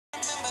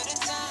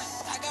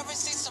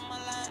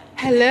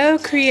Hello,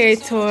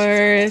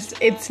 creators.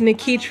 It's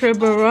Nikitra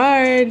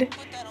Berard,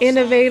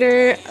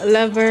 innovator,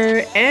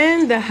 lover,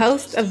 and the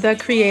host of the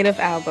Creative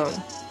Album.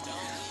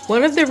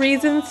 One of the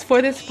reasons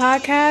for this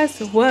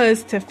podcast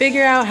was to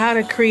figure out how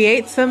to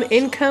create some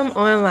income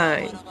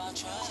online.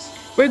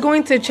 We're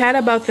going to chat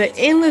about the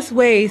endless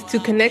ways to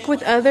connect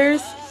with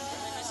others,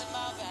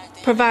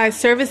 provide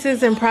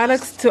services and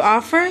products to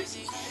offer,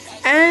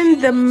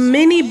 and the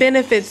many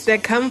benefits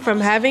that come from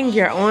having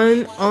your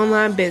own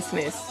online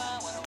business.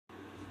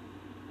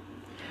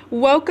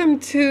 Welcome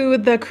to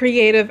the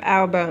Creative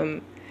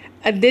Album,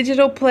 a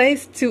digital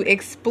place to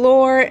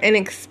explore and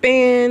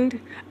expand,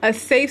 a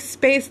safe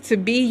space to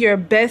be your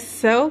best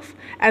self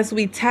as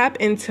we tap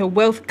into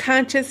wealth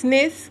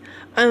consciousness,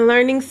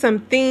 unlearning some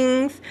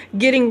things,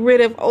 getting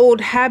rid of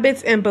old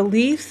habits and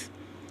beliefs,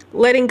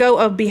 letting go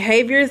of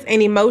behaviors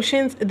and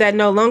emotions that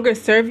no longer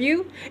serve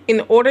you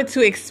in order to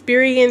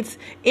experience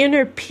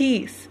inner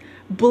peace,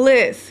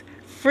 bliss,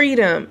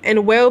 freedom,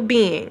 and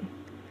well-being,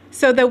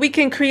 so that we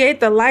can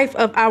create the life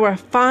of our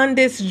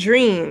fondest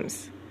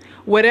dreams,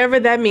 whatever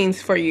that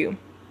means for you.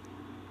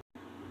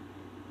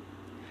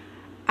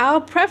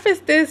 I'll preface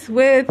this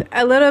with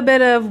a little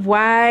bit of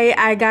why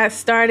I got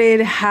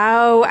started,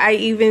 how I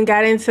even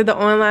got into the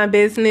online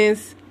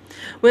business.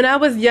 When I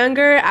was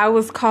younger, I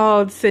was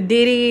called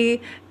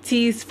Sadidi,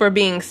 teased for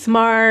being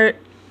smart.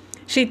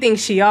 She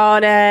thinks she all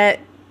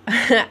that.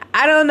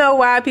 I don't know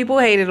why people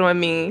hated on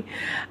me.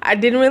 I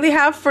didn't really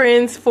have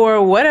friends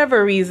for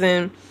whatever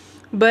reason.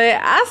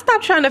 But I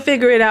stopped trying to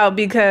figure it out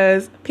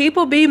because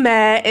people be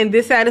mad and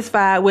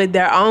dissatisfied with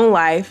their own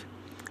life,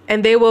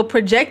 and they will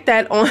project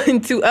that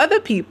onto other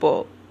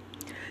people.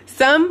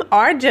 Some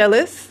are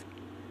jealous.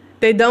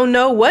 They don't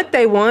know what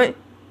they want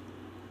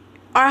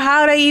or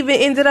how they even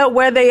ended up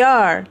where they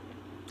are.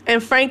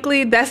 And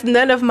frankly, that's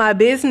none of my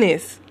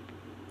business.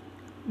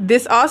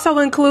 This also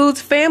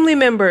includes family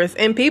members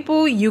and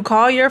people you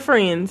call your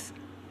friends.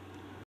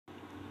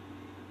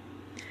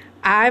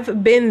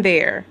 I've been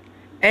there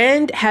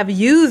and have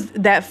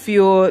used that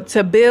fuel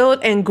to build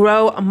and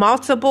grow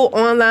multiple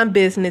online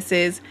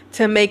businesses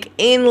to make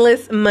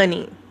endless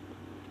money.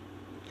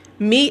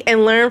 Meet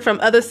and learn from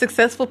other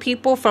successful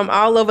people from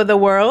all over the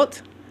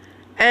world.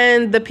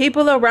 And the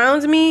people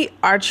around me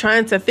are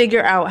trying to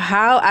figure out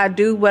how I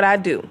do what I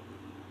do.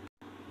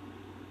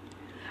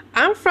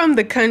 I'm from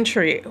the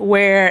country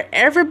where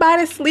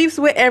everybody sleeps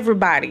with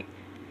everybody.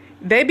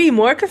 They be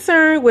more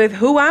concerned with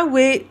who I'm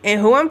with and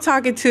who I'm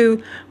talking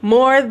to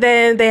more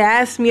than they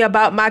ask me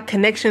about my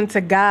connection to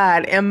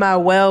God and my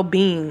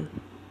well-being.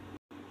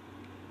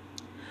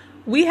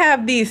 We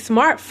have these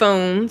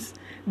smartphones,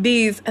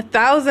 these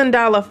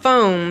 $1,000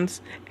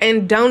 phones,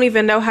 and don't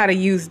even know how to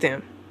use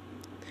them.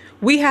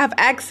 We have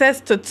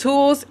access to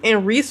tools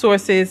and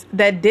resources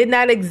that did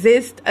not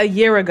exist a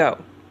year ago,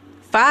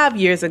 5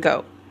 years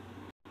ago.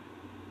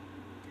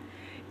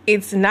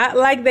 It's not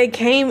like they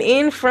came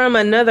in from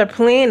another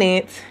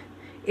planet.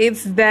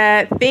 It's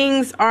that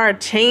things are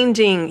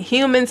changing.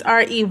 Humans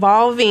are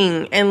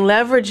evolving, and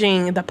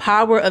leveraging the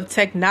power of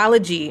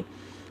technology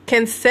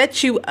can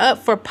set you up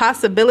for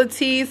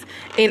possibilities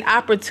and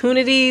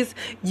opportunities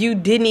you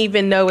didn't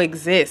even know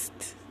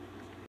exist.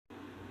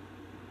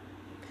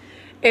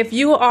 If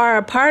you are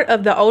a part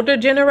of the older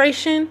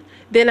generation,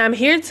 then I'm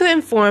here to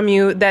inform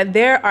you that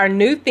there are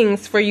new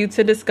things for you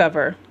to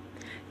discover.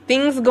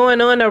 Things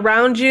going on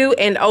around you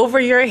and over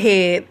your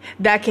head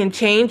that can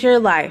change your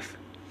life.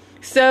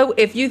 So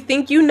if you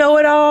think you know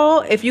it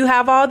all, if you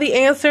have all the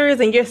answers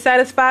and you're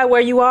satisfied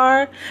where you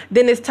are,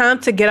 then it's time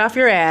to get off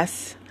your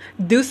ass,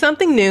 do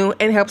something new,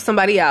 and help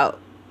somebody out.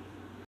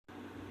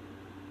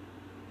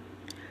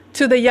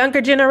 To the younger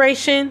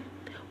generation,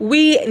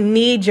 we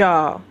need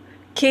y'all,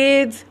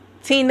 kids,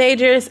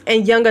 teenagers,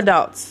 and young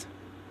adults.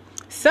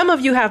 Some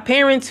of you have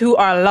parents who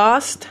are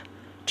lost,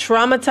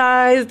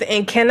 traumatized,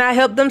 and cannot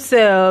help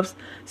themselves,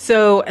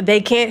 so they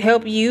can't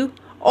help you,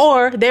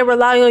 or they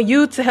rely on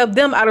you to help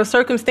them out of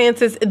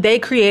circumstances they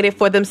created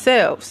for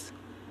themselves.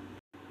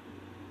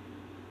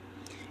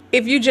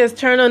 If you just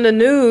turn on the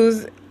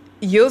news,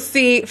 you'll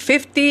see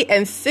 50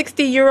 and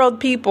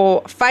 60-year-old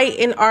people fight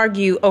and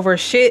argue over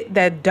shit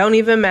that don't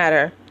even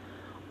matter.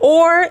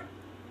 Or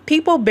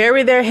people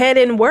bury their head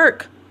in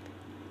work,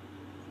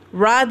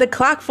 ride the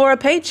clock for a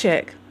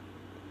paycheck.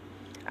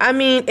 I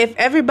mean, if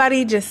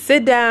everybody just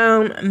sit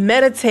down,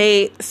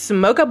 meditate,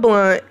 smoke a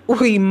blunt,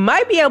 we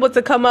might be able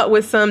to come up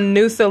with some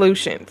new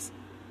solutions.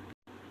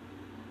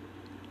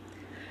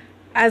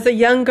 As a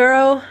young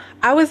girl,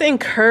 I was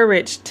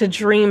encouraged to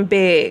dream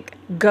big,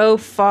 go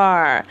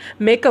far,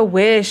 make a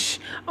wish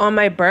on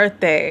my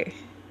birthday.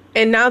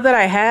 And now that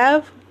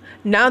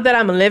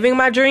I'm living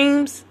my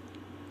dreams,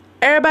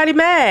 everybody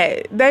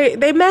mad.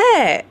 They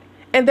mad.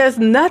 And there's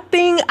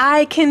nothing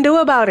I can do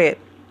about it.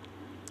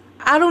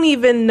 I don't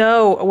even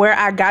know where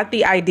I got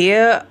the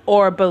idea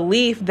or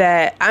belief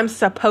that I'm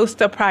supposed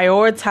to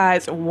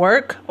prioritize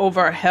work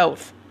over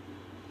health.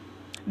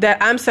 That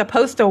I'm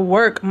supposed to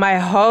work my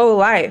whole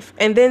life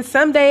and then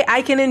someday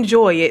I can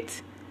enjoy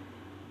it.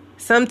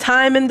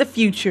 Sometime in the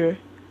future.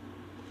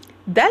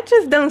 That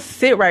just don't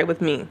sit right with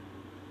me.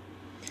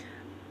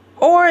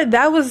 Or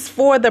that was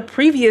for the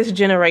previous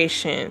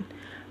generation.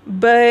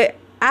 But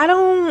I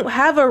don't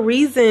have a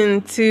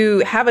reason to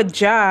have a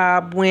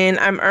job when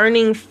I'm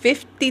earning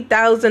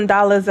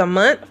 $50,000 a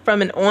month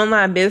from an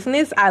online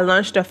business I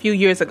launched a few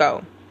years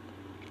ago.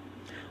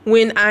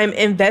 When I'm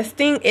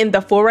investing in the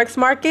Forex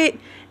market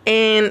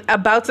and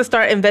about to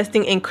start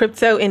investing in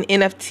crypto and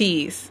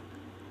NFTs.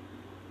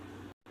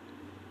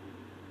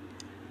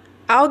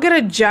 I'll get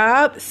a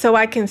job so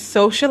I can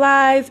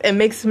socialize and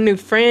make some new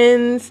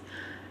friends,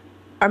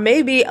 or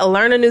maybe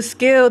learn a new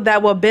skill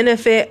that will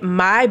benefit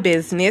my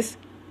business,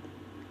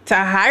 to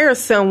hire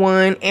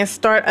someone and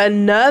start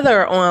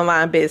another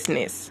online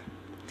business.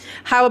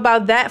 How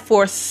about that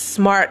for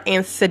smart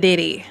and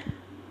sedity?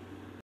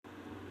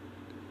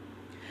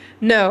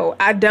 No,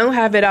 I don't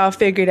have it all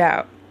figured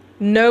out.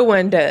 No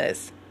one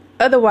does.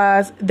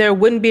 Otherwise, there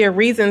wouldn't be a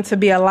reason to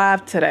be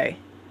alive today.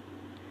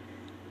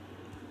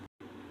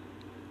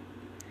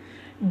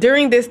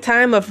 During this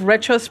time of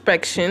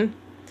retrospection,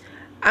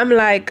 I'm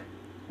like,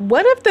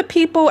 what if the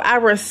people I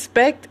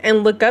respect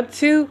and look up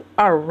to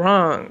are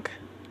wrong?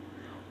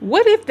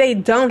 What if they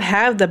don't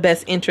have the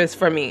best interest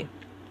for me?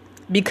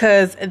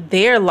 Because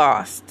they're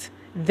lost,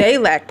 they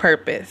lack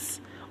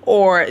purpose,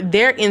 or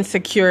they're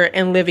insecure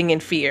and living in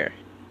fear.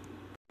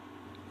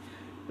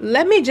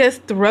 Let me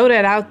just throw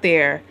that out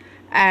there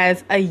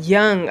as a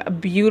young,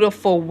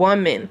 beautiful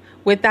woman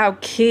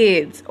without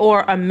kids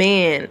or a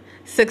man,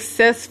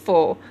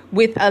 successful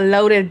with a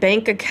loaded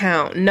bank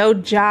account, no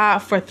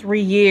job for 3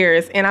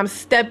 years, and I'm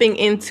stepping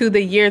into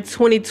the year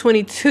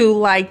 2022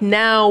 like,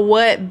 now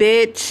what,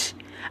 bitch?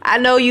 I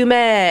know you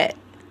mad.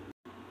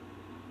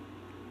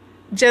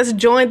 Just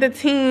join the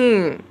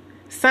team.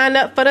 Sign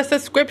up for the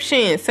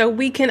subscription so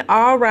we can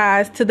all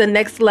rise to the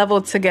next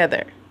level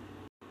together.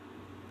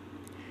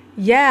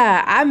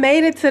 Yeah, I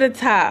made it to the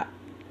top.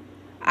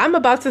 I'm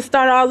about to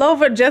start all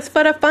over just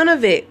for the fun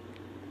of it.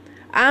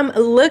 I'm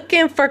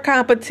looking for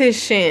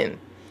competition.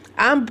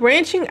 I'm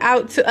branching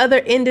out to other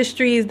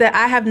industries that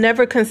I have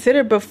never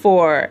considered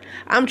before.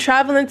 I'm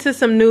traveling to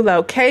some new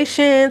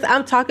locations.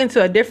 I'm talking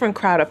to a different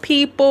crowd of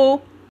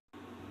people.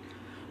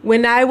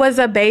 When I was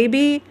a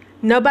baby,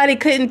 nobody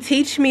couldn't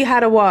teach me how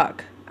to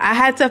walk. I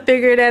had to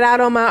figure that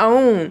out on my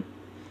own.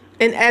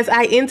 And as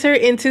I enter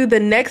into the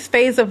next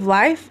phase of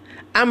life,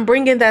 I'm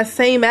bringing that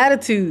same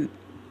attitude.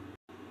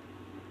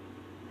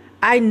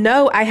 I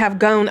know I have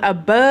gone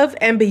above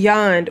and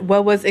beyond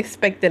what was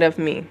expected of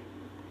me.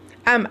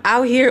 I'm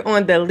out here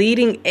on the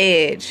leading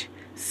edge.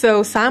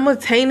 So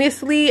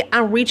simultaneously,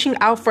 I'm reaching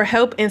out for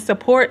help and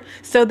support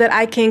so that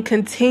I can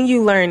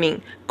continue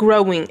learning,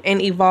 growing,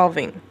 and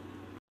evolving.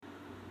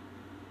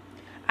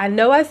 I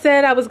know I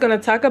said I was going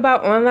to talk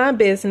about online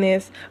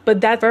business,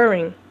 but that's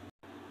boring.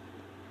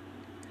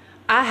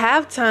 I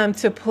have time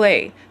to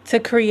play, to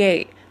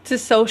create, to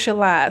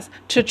socialize,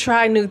 to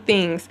try new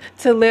things,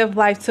 to live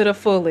life to the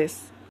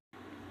fullest.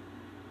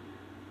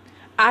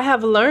 I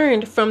have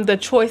learned from the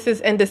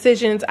choices and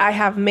decisions I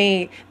have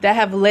made that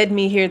have led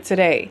me here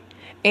today.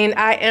 And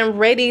I am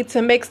ready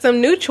to make some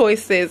new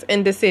choices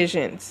and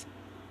decisions.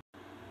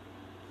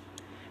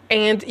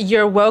 And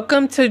you're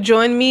welcome to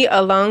join me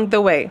along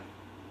the way.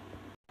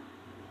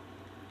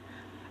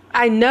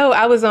 I know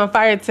I was on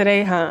fire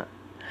today, huh?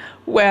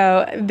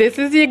 Well, this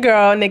is your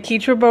girl,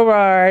 Nikitra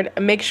Berard.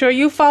 Make sure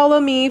you follow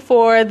me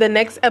for the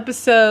next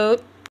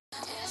episode.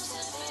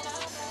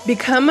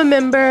 Become a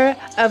member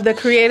of the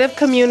creative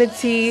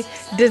community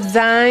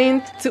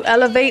designed to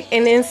elevate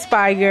and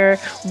inspire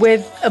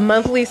with a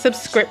monthly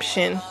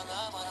subscription.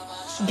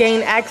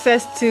 Gain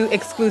access to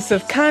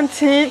exclusive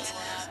content,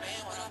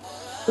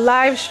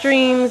 live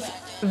streams,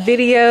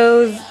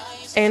 videos,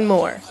 and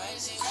more.